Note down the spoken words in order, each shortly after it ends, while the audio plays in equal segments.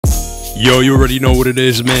Yo, you already know what it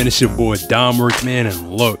is, man. It's your boy Domrick, man.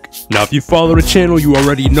 And look, now if you follow the channel, you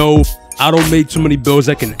already know I don't make too many builds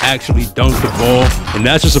that can actually dunk the ball, and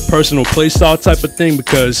that's just a personal playstyle type of thing,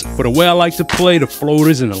 because for the way I like to play, the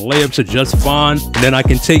floaters and the layups are just fine, and then I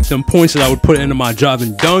can take them points that I would put into my drive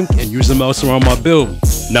and dunk and use them elsewhere on my build.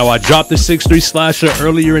 Now, I dropped the 6'3 slasher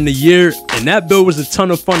earlier in the year, and that build was a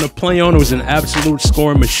ton of fun to play on. It was an absolute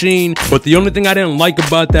scoring machine, but the only thing I didn't like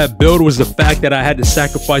about that build was the fact that I had to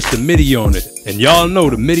sacrifice the MIDI on it. And y'all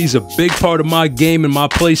know the MIDI's a big part of my game and my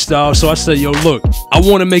playstyle, so I said, yo, look, I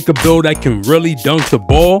want to make a build that can really dunk the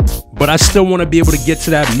ball, but I still want to be able to get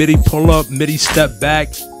to that MIDI pull-up, MIDI step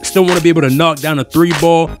back. Still want to be able to knock down a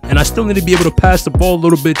 3-ball, and I still need to be able to pass the ball a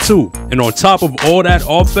little bit too. And on top of all that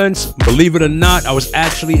offense, believe it or not, I was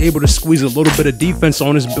actually able to squeeze a little bit of defense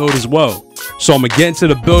on this build as well. So I'm gonna get into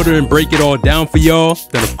the builder and break it all down for y'all.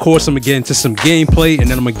 Then of course I'm gonna get into some gameplay, and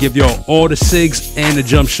then I'm gonna give y'all all the SIGs and the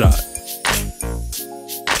jump shot.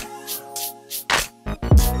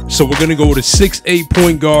 So we're gonna go with a 6'8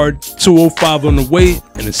 point guard, 205 on the weight,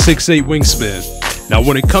 and a 6'8 wingspan. Now,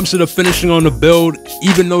 when it comes to the finishing on the build,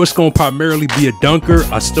 even though it's going to primarily be a dunker,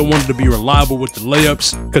 I still wanted to be reliable with the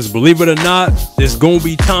layups, because believe it or not, there's going to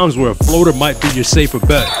be times where a floater might be your safer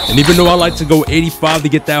bet. And even though I like to go 85 to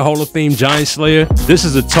get that Hall of Fame Giant Slayer, this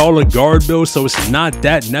is a taller guard build, so it's not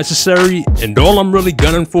that necessary. And all I'm really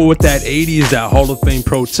gunning for with that 80 is that Hall of Fame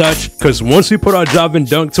Pro Touch, because once we put our drive and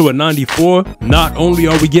dunk to a 94, not only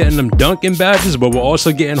are we getting them dunking badges, but we're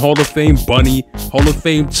also getting Hall of Fame Bunny, Hall of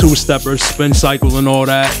Fame two-stepper, spin cycle, and all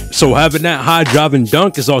that. So having that high drive and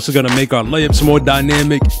dunk is also going to make our layups more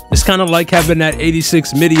dynamic. It's kind of like having that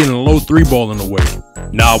 86 MIDI and a low 3-ball in the way.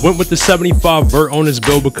 Now, I went with the 75 vert on this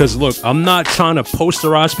build because, look, I'm not trying to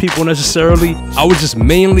posterize people necessarily. I was just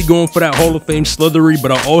mainly going for that Hall of Fame slithery,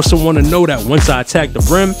 but I also want to know that once I attack the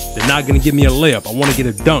rim, they're not going to give me a layup. I want to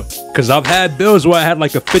get a dunk, because I've had builds where I had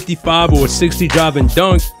like a 55 or a 60 drive and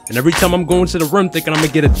dunk, and every time I'm going to the rim thinking I'm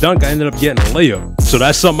going to get a dunk, I ended up getting a layup. So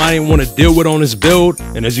that's something I didn't want to deal with on this build.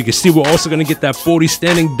 And as you can see, we're also going to get that 40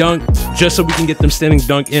 standing dunk just so we can get them standing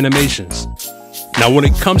dunk animations. Now, when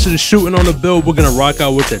it comes to the shooting on the build, we're going to rock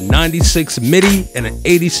out with a 96 MIDI and an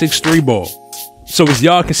 86 3-ball. So as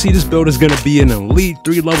y'all can see, this build is going to be an elite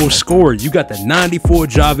 3-level scorer. You got the 94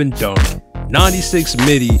 drive and dunk, 96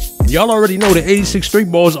 MIDI, and y'all already know the 86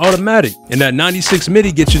 3-ball is automatic. And that 96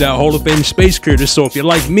 MIDI gets you that Hall of Fame space creator. So if you're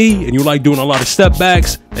like me and you like doing a lot of step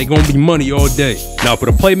backs, they gonna be money all day. Now for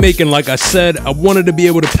the playmaking, like I said, I wanted to be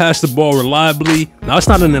able to pass the ball reliably. Now it's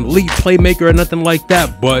not an elite playmaker or nothing like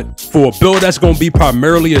that, but for a build that's gonna be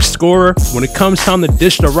primarily a scorer, when it comes time to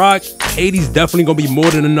dish the rock, 80's definitely gonna be more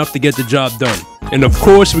than enough to get the job done. And of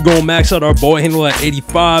course, we're gonna max out our ball handle at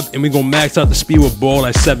 85, and we're gonna max out the speed with ball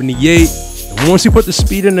at 78. And once we put the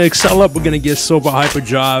speed in the Excel up, we're gonna get super hyper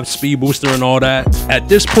drive, speed booster, and all that. At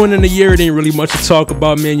this point in the year, it ain't really much to talk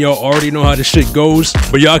about, man. Y'all already know how this shit goes.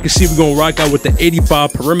 But y'all can see we're gonna rock out with the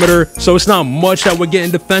 85 perimeter. So it's not much that we're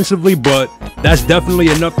getting defensively, but that's definitely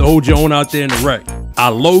enough to hold your own out there in the wreck. I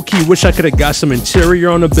low-key wish I could have got some interior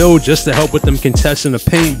on the build just to help with them contesting the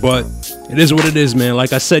paint, but it is what it is, man.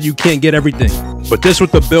 Like I said, you can't get everything. But this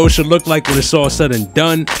what the build should look like when it's all said and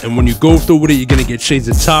done. And when you go through with it, you're going to get shades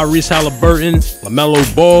of Tyrese Halliburton,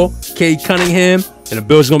 LaMelo Ball, Cade Cunningham, and the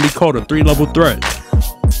build's going to be called a 3-level threat.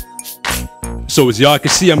 So as y'all can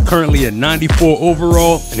see, I'm currently at 94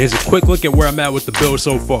 overall, and here's a quick look at where I'm at with the build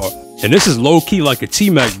so far. And this is low-key like a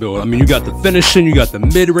T-Mac build. I mean, you got the finishing, you got the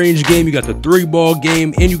mid-range game, you got the 3-ball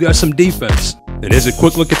game, and you got some defense. And here's a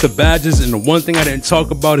quick look at the badges, and the one thing I didn't talk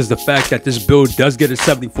about is the fact that this build does get a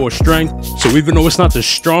 74 strength. So even though it's not the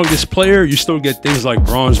strongest player, you still get things like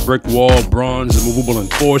bronze brick wall, bronze immovable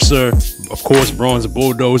enforcer, of course bronze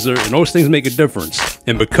bulldozer, and those things make a difference.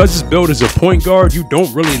 And because this build is a point guard, you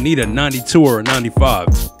don't really need a 92 or a 95,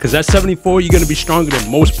 because at 74 you're going to be stronger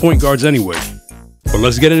than most point guards anyway. But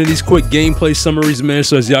let's get into these quick gameplay summaries, man.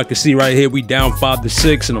 So as y'all can see right here, we down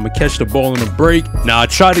 5-6, and I'm gonna catch the ball in a break. Now I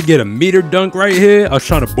tried to get a meter dunk right here. I was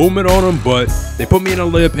trying to boom it on them, but they put me in a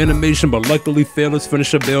layup animation, but luckily Fearless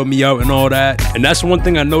Finisher bailed me out and all that. And that's one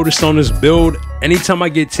thing I noticed on this build. Anytime I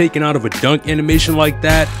get taken out of a dunk animation like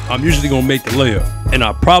that, I'm usually gonna make the layup. And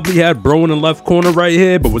I probably had bro in the left corner right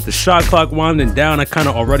here, but with the shot clock winding down, I kind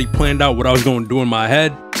of already planned out what I was going to do in my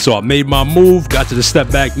head. So I made my move, got to the step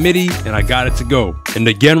back MIDI, and I got it to go. And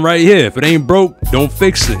again right here, if it ain't broke, don't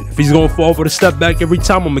fix it. If he's going to fall for the step back every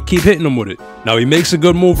time, I'm going to keep hitting him with it. Now he makes a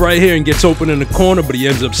good move right here and gets open in the corner, but he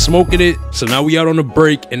ends up smoking it. So now we out on the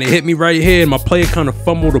break, and they hit me right here, and my player kind of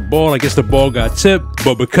fumbled the ball. I guess the ball got tipped,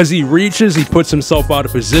 but because he reaches, he puts himself out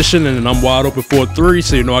of position, and then I'm wide open for a 3,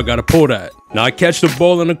 so you know I got to pull that. Now I catch the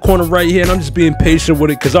ball in the corner right here, and I'm just being patient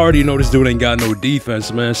with it because I already know this dude ain't got no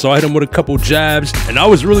defense, man. So I hit him with a couple jabs, and I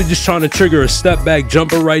was really just trying to trigger a step back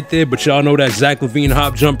jumper right there, but y'all know that Zach LaVine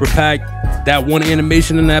hop jumper pack, that one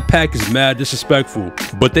animation in that pack is mad disrespectful.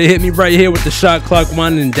 But they hit me right here with the shot clock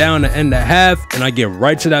winding down to end the half, and I get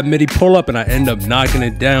right to that midi pull-up, and I end up knocking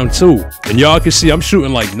it down too. And y'all can see I'm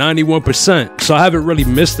shooting like 91%, so I haven't really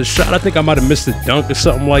missed a shot. I think I might have missed a dunk or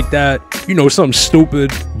something like that, you know, something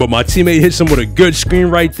stupid. But my teammate hits him with a good screen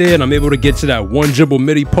right there, and I'm able to get to that one dribble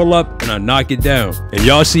midi pull-up, and I knock it down. And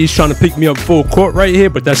y'all see he's trying to pick me up full court right here,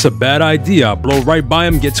 but that's a bad idea. I blow right by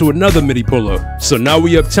him, get to another midi pull-up. So now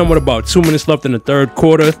we up 10 with about 2 minutes left in the third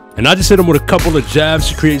quarter, and I just hit him with a couple of jabs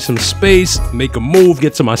to create some space, make a move,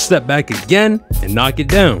 get to my step back again, and knock it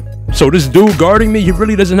down. So this dude guarding me, he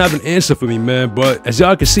really doesn't have an answer for me, man. But as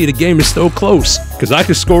y'all can see, the game is still close, because I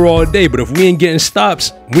can score all day, but if we ain't getting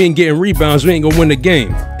stops, we ain't getting rebounds, we ain't gonna win the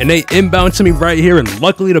game. And they inbound to me right here, and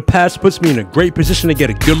luckily the pass puts me in a great position to get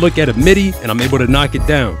a good look at a midi, and I'm able to knock it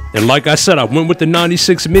down. And like I said, I went with the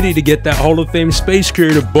 96 midi to get that Hall of Fame space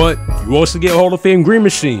creator, but you also get Hall of Fame green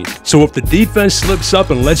machine. So if the defense slips up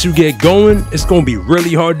and lets you get going, it's gonna be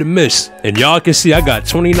really hard to miss. And y'all can see I got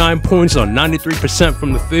 29 points on 93%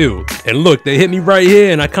 from the field. And look, they hit me right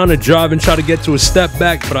here, and I kind of drive and try to get to a step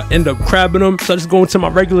back, but I end up crabbing them, so I just go into my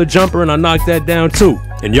regular jumper and I knock that down too.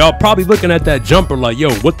 And y'all probably looking at that jumper like,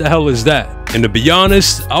 yo, what the hell is that? And to be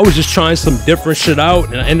honest, I was just trying some different shit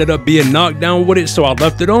out, and I ended up being knocked down with it, so I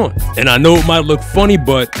left it on. And I know it might look funny,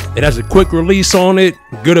 but it has a quick release on it,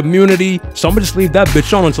 good immunity, so I'm gonna just leave that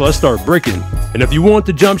bitch on until I start bricking. And if you want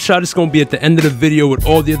the jump shot, it's gonna be at the end of the video with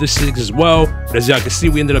all the other six as well. But as y'all can see,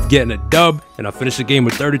 we ended up getting a dub, and I finished the game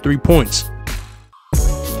with 33 points.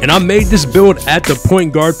 And I made this build at the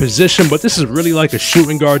point guard position, but this is really like a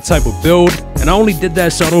shooting guard type of build. And I only did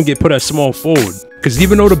that so I don't get put at small forward. Because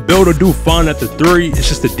even though the build will do fine at the 3, it's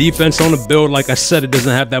just the defense on the build. Like I said, it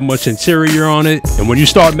doesn't have that much interior on it. And when you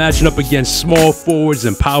start matching up against small forwards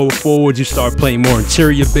and power forwards, you start playing more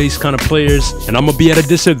interior-based kind of players. And I'm going to be at a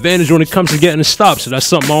disadvantage when it comes to getting a stop, so that's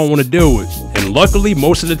something I don't want to deal with. And luckily,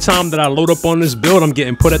 most of the time that I load up on this build, I'm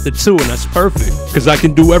getting put at the 2, and that's perfect. Because I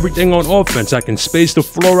can do everything on offense. I can space the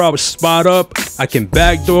floor out, spot up. I can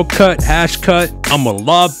backdoor cut, hash cut. I'm a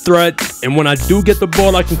lob threat. And when I do get the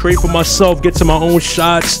ball, I can create for myself, get to my own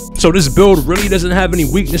shots. So this build really doesn't have any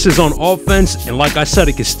weaknesses on offense, and like I said,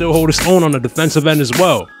 it can still hold its own on the defensive end as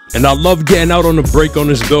well. And I love getting out on the break on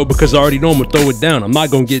this build because I already know I'm gonna throw it down. I'm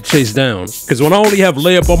not gonna get chased down. Because when I only have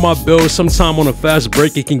layup on my build, sometime on a fast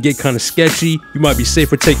break it can get kind of sketchy. You might be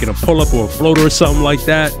safer taking a pull-up or a floater or something like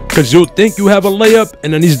that, because you'll think you have a layup,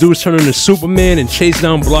 and then these dudes turn into Superman and chase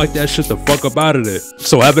down, block that shit the fuck up out of there.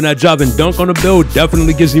 So having that drive and dunk on the build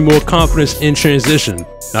definitely gives me more confidence in transition.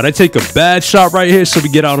 Now they take a bad shot right here, so we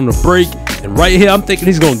get out on the break. And right here, I'm thinking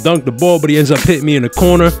he's gonna dunk the ball, but he ends up hitting me in the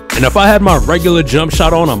corner. And if I had my regular jump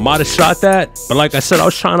shot on, I might have shot that. But like I said, I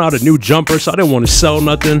was trying out a new jumper, so I didn't want to sell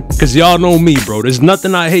nothing. Because y'all know me, bro. There's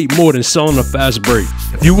nothing I hate more than selling a fast break.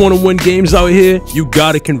 If you want to win games out here, you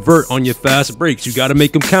gotta convert on your fast breaks. You gotta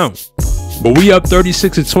make them count. But we up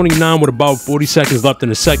 36-29 with about 40 seconds left in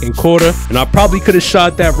the second quarter. And I probably could have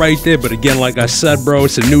shot that right there. But again, like I said, bro,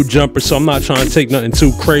 it's a new jumper, so I'm not trying to take nothing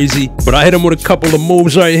too crazy. But I hit him with a couple of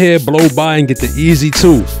moves right here, blow by and get the easy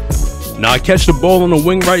 2. Now I catch the ball on the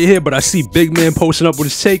wing right here, but I see big man posting up with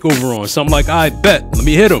his takeover on. So I'm like, I bet, let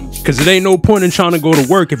me hit him. Because it ain't no point in trying to go to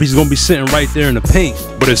work if he's going to be sitting right there in the paint.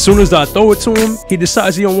 But as soon as I throw it to him, he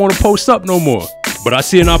decides he don't want to post up no more. But I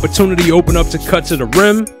see an opportunity open up to cut to the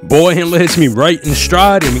rim. Ball handler hits me right in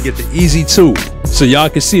stride, and we get the easy 2. So y'all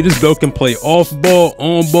can see this build can play off ball,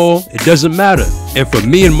 on ball, it doesn't matter. And for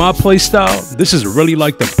me and my play style, this is really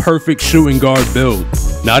like the perfect shooting guard build.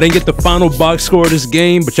 Now I didn't get the final box score of this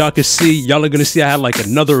game, but y'all can see, y'all are gonna see I had like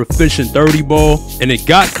another efficient 30 ball. And it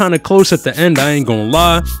got kind of close at the end, I ain't gonna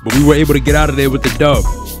lie, but we were able to get out of there with the dub.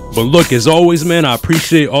 But look, as always, man, I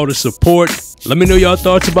appreciate all the support. Let me know y'all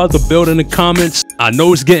thoughts about the build in the comments. I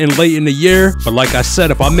know it's getting late in the year, but like I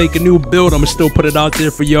said, if I make a new build, I'ma still put it out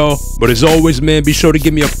there for y'all. But as always, man, be sure to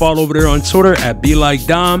give me a follow over there on Twitter at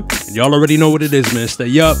BeLikeDom. And y'all already know what it is, man.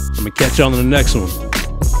 Stay up. I'ma catch y'all in the next one.